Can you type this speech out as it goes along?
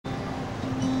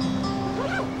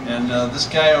And this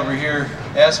guy over here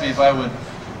asked me if I would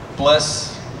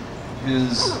bless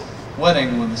his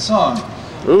wedding with a song.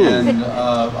 Ooh. And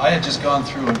I had just gone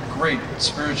through a great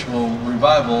spiritual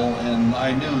revival, and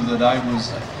I knew that I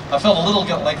felt a little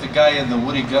like the guy in the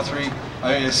Woody Guthrie,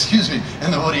 in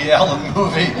the Woody Allen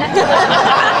movie.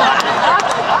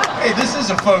 Hey, this is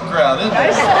a folk crowd, isn't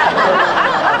it?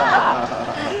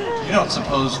 You don't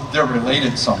suppose they're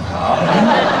related somehow?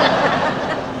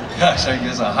 Gosh, I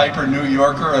guess a hyper New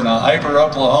Yorker and a hyper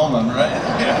Oklahoman, right?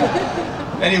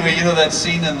 Yeah. Anyway, you know that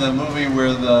scene in the movie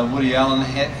where the Woody Allen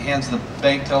hands the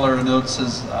bank teller a note,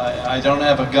 says, I don't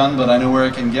have a gun, but I know where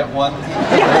I can get one?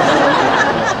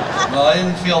 Well, I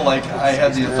didn't feel like I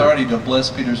had the authority to bless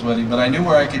Peter's wedding, but I knew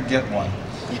where I could get one.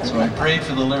 So I prayed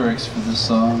for the lyrics for this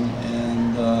song,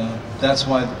 and that's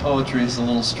why the poetry is a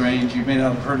little strange. You may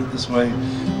not have heard it this way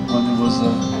when it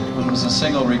was a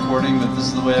single recording, but this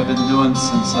is the way I've been doing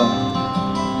since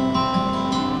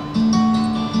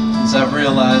I've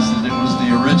realized that it was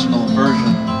the original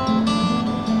version.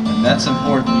 And that's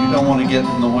important. You don't want to get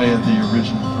in the way of the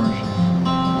original version.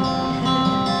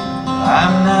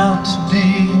 I'm now to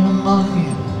be among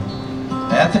you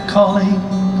at the calling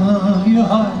of your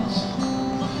hearts.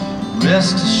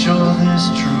 Rest assured this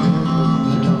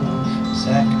troubadour is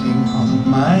acting on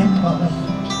my part.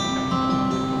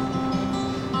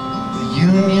 The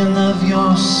union of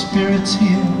your spirits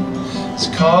here has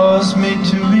caused me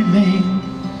to remain.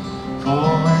 For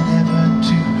whenever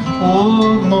two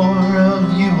or more of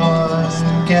you are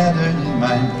gathered in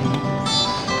my name,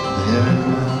 there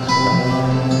is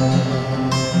love.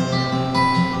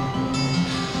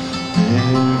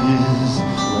 There is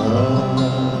love.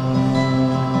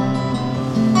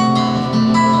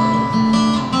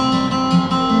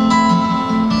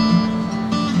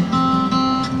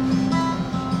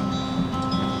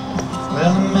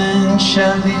 Well, a man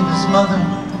shall leave his mother,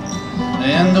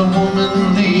 and a woman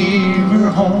leave her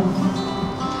home.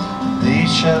 They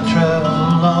shall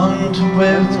travel on to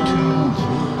where the two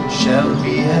shall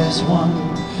be as one.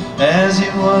 As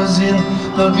it was in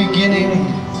the beginning,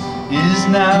 is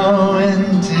now,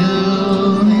 and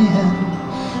till the end.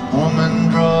 Woman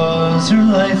draws her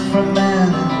life from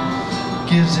man and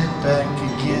gives it back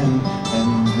again,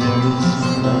 and there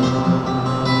is love.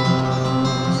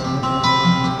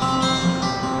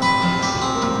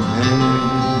 There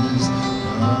is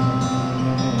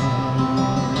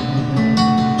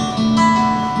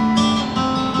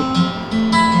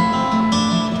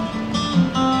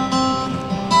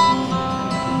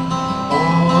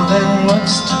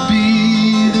what's to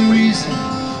be the reason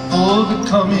for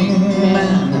becoming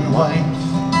man and wife?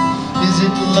 Is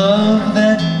it love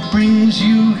that brings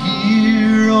you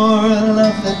here, or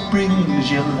love that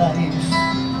brings you life?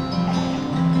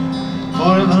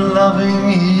 For if loving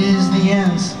is the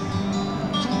answer,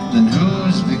 then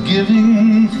who's the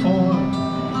giving for?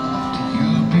 Do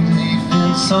you believe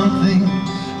in something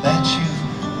that you've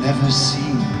never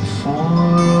seen before?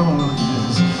 Oh,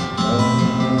 there's love.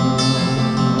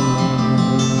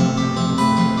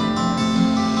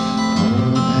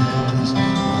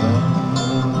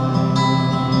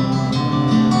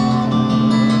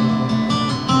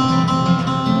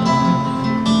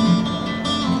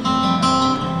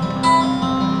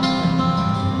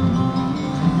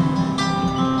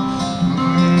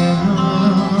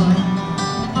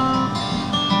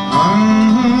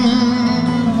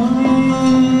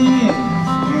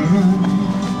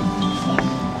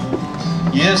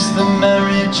 Yes, the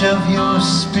marriage of your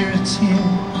spirits here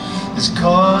has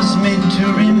caused me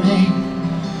to remain.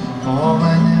 For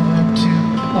whenever two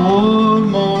or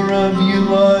more of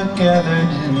you are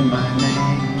gathered in my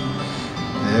name,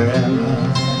 there am